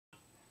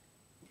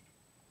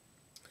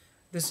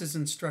This is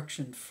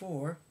instruction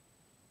 4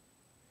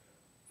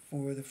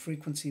 for the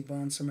Frequency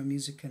Bond Summer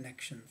Music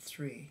Connection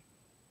 3,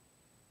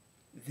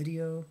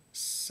 video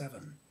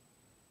 7.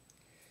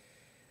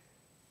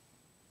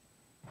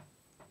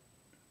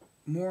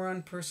 More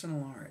on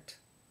personal art.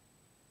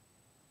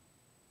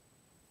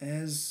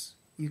 As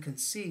you can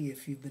see,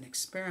 if you've been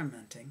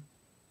experimenting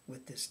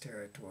with this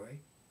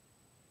territory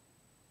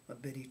a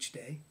bit each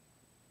day,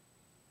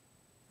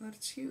 that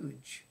it's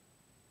huge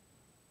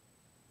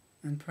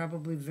and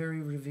probably very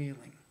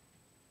revealing.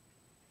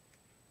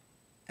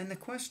 And the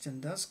question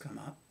does come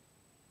up,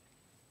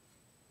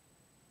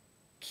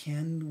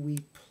 can we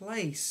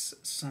place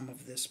some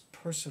of this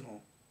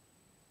personal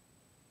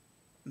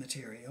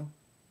material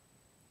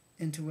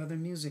into other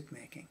music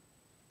making?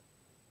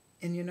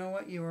 And you know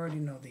what? You already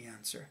know the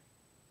answer,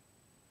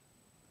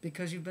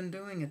 because you've been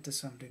doing it to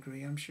some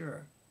degree, I'm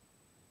sure.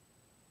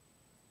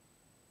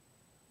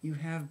 You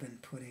have been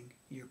putting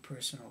your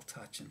personal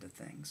touch into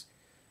things,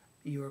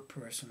 your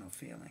personal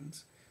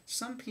feelings.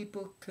 Some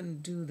people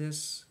can do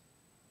this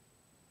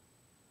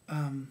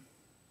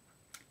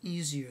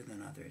easier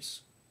than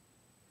others.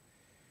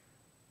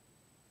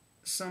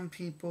 Some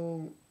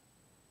people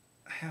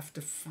have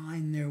to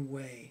find their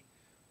way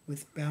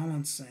with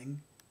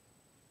balancing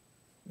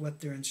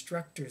what their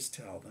instructors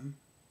tell them,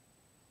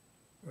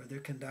 or their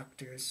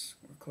conductors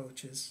or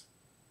coaches,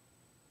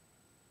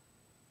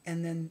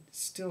 and then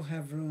still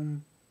have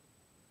room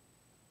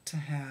to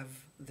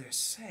have their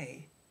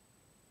say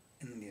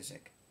in the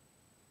music.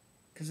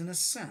 Because in a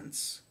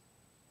sense,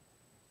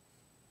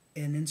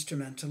 an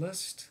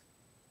instrumentalist,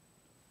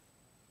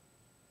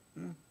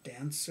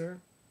 dancer,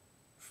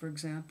 for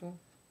example,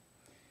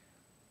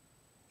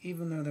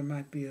 even though there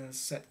might be a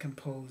set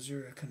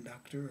composer, a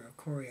conductor, or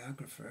a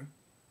choreographer,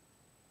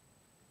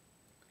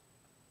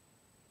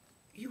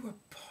 you are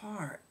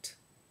part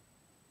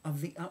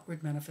of the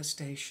outward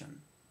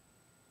manifestation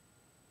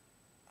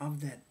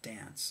of that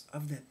dance,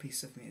 of that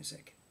piece of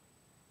music,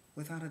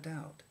 without a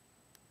doubt.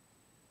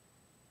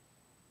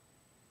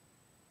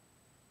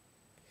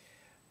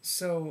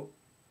 So,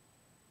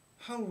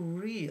 how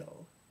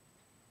real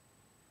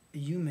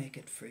you make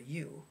it for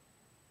you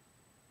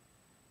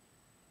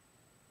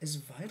is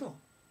vital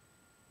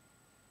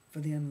for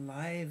the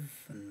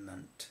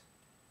enlivenment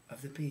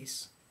of the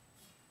piece.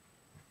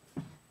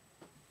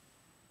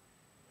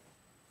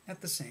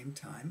 At the same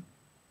time,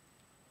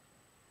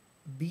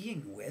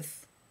 being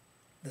with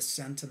the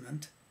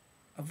sentiment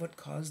of what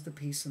caused the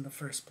piece in the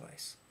first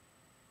place.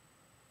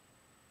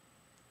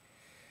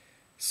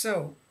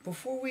 So,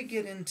 before we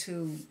get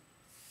into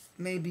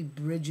maybe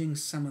bridging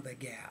some of the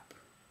gap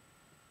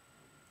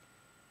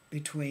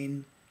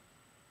between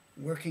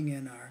working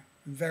in our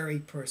very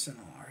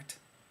personal art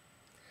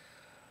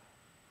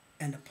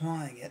and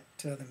applying it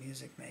to other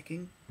music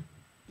making,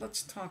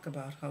 let's talk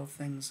about how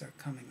things are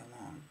coming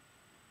along.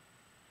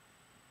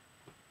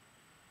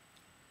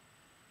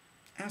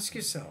 Ask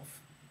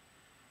yourself,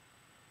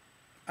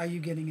 are you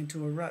getting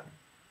into a rut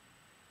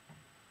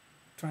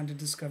trying to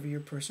discover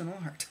your personal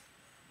art?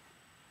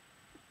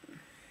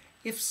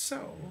 If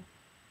so,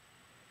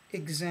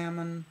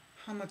 examine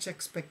how much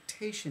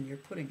expectation you're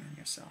putting on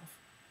yourself.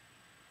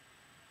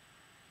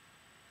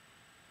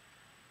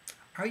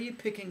 Are you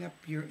picking up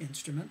your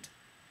instrument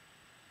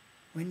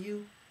when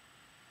you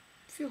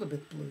feel a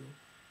bit blue,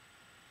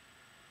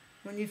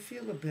 when you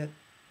feel a bit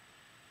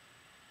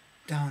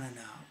down and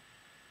out,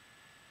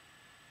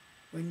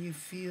 when you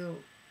feel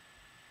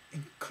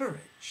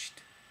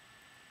encouraged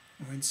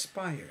or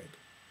inspired,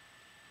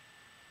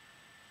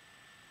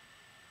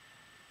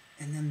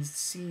 and then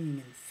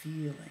seeing and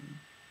feeling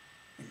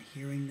and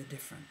hearing the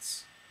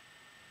difference?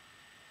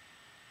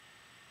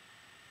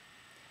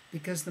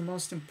 Because the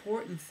most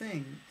important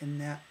thing in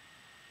that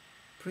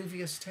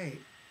previous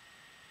tape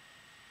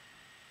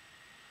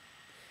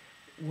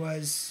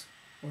was,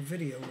 or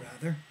video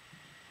rather,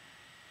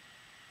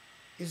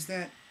 is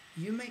that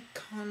you make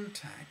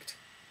contact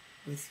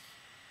with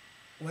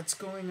what's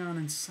going on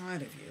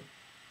inside of you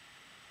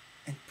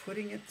and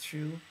putting it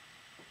through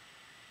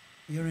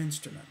your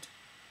instrument.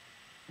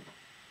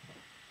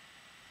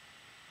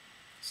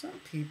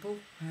 Some people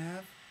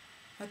have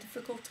a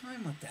difficult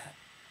time with that.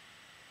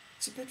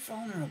 It's a bit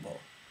vulnerable,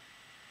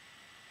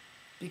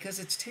 because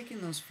it's taking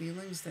those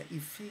feelings that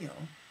you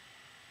feel,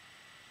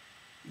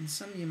 and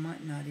some you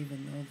might not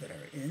even know that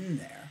are in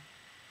there,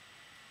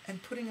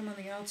 and putting them on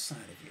the outside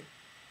of you.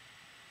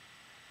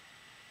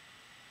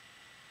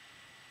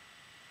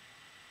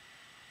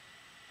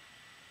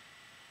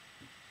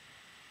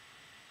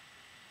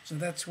 So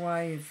that's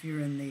why, if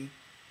you're in the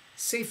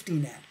safety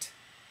net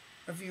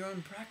of your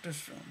own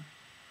practice room,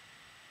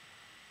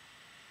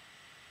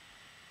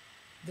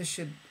 this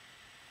should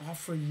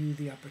offer you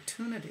the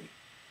opportunity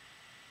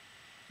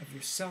of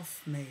your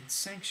self-made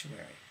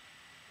sanctuary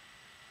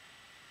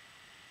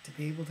to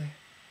be able to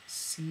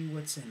see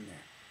what's in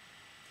there.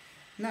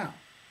 Now,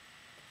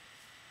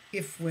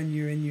 if when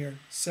you're in your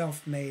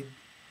self-made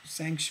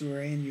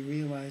sanctuary and you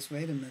realize,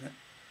 wait a minute,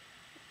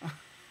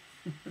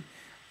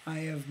 I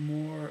have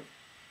more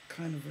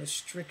kind of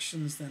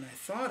restrictions than I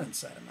thought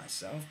inside of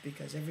myself,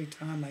 because every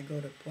time I go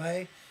to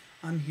play,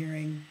 I'm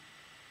hearing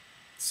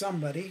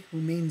somebody who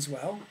means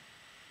well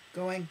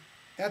going,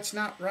 "That's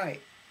not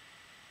right.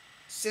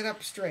 Sit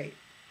up straight.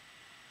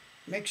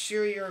 Make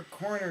sure your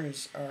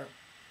corners are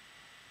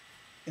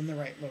in the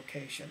right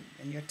location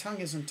and your tongue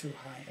isn't too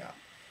high up.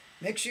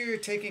 Make sure you're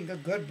taking a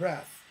good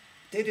breath.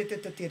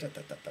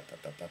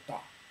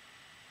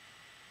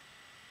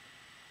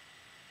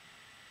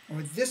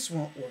 Or this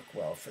won't work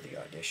well for the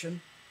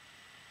audition.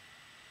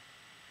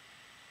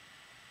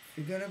 If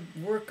you're going to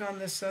work on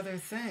this other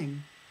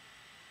thing,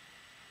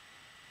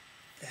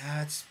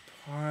 that's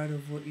part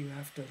of what you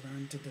have to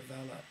learn to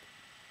develop,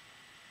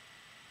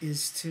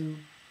 is to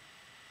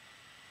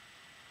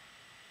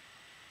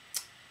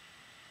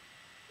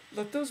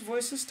let those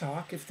voices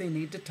talk if they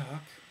need to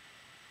talk,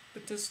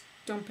 but just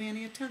don't pay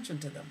any attention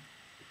to them.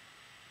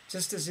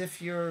 Just as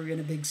if you're in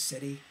a big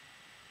city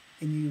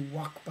and you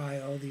walk by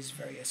all these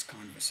various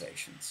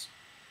conversations.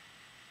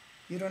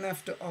 You don't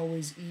have to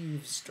always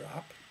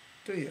eavesdrop,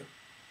 do you?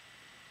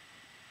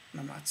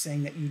 And I'm not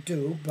saying that you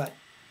do, but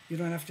you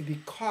don't have to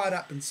be caught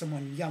up in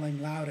someone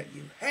yelling loud at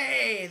you,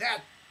 "Hey,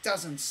 that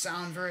doesn't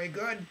sound very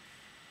good.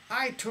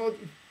 I told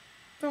you."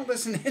 Don't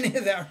listen to any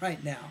of that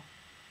right now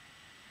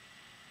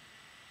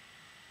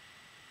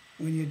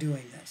when you're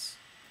doing this.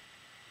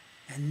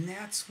 And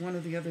that's one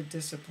of the other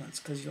disciplines,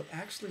 because you'll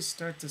actually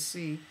start to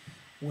see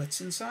what's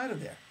inside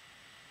of there.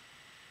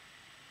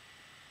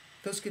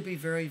 Those could be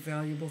very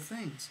valuable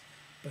things.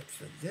 But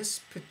for this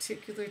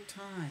particular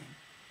time,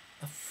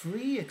 a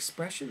free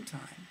expression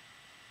time,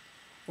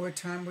 or a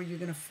time where you're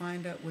going to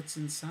find out what's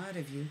inside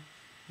of you,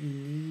 you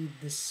need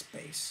this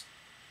space.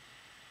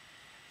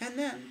 And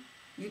then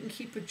you can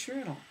keep a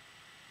journal.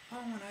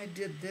 Oh, when I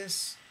did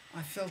this,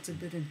 I felt a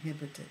bit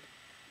inhibited.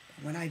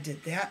 But when I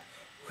did that,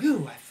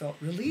 whew, I felt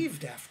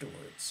relieved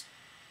afterwards.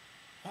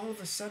 All of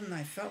a sudden,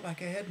 I felt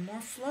like I had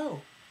more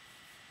flow.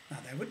 Now,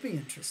 that would be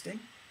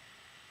interesting.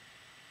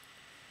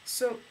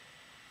 So,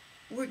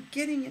 we're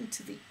getting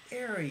into the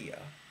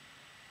area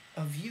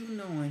of you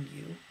knowing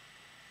you,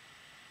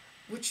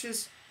 which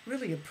is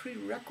really a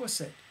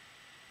prerequisite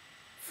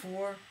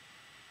for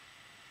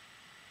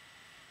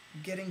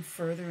getting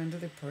further into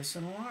the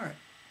personal art.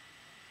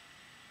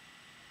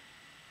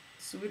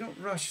 So we don't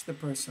rush the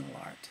personal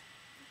art.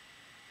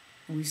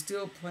 We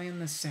still play in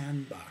the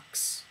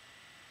sandbox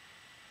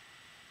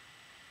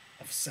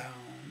of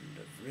sound,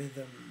 of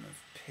rhythm,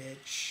 of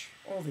pitch,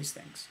 all these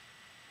things.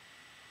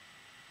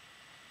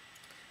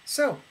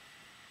 So,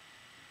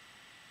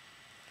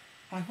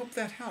 I hope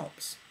that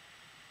helps.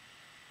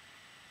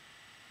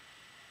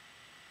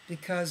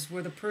 Because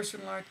where the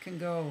personal art can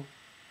go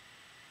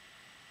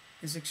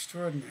is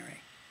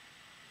extraordinary.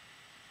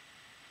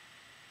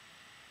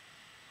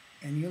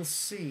 And you'll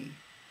see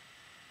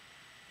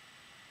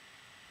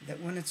that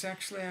when it's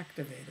actually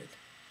activated,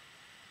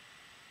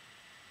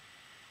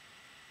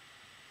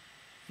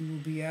 you will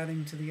be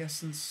adding to the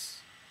essence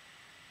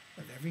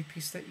of every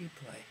piece that you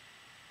play.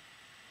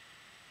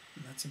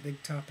 And that's a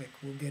big topic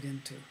we'll get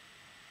into.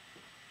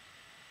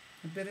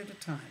 A bit at a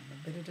time,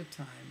 a bit at a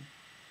time.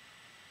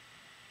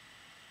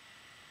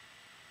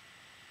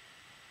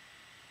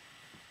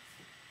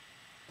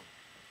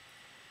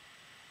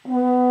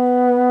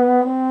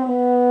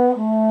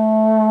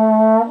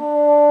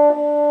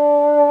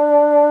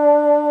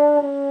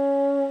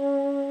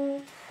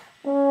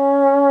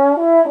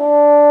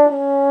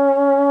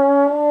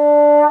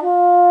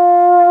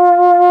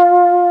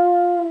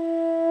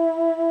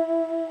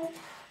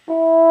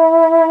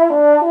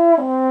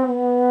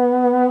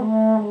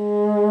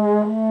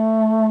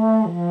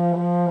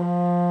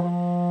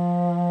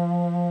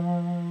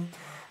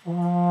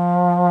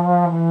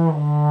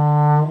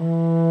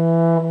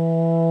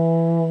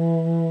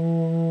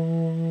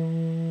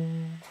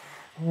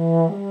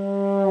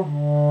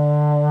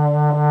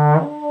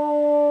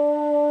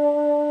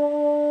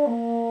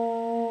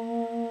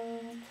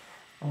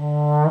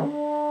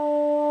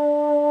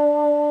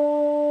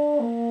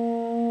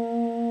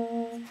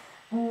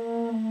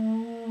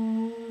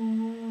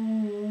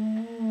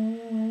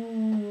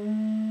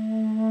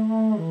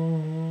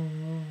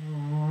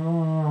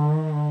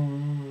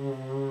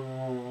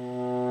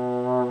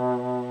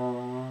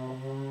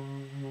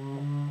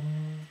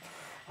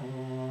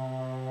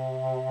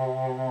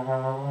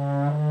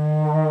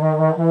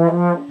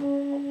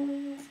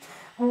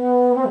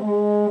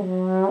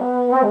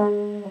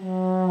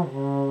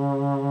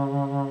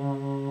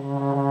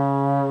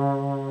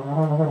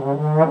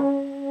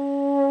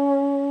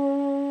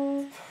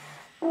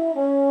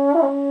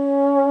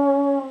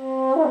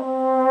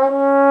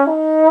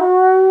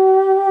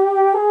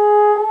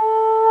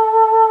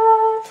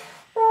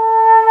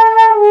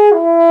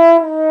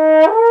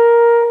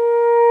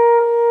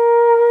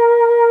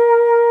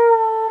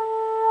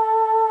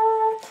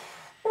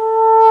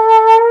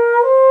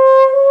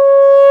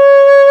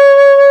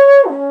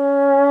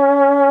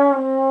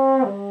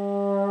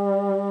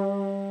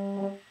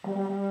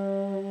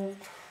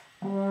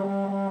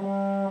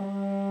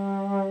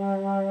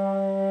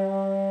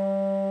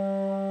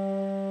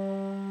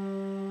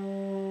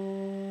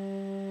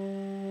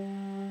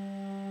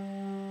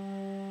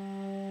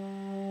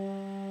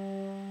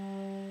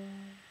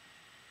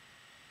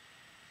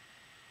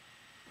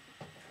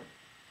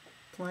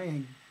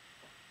 playing.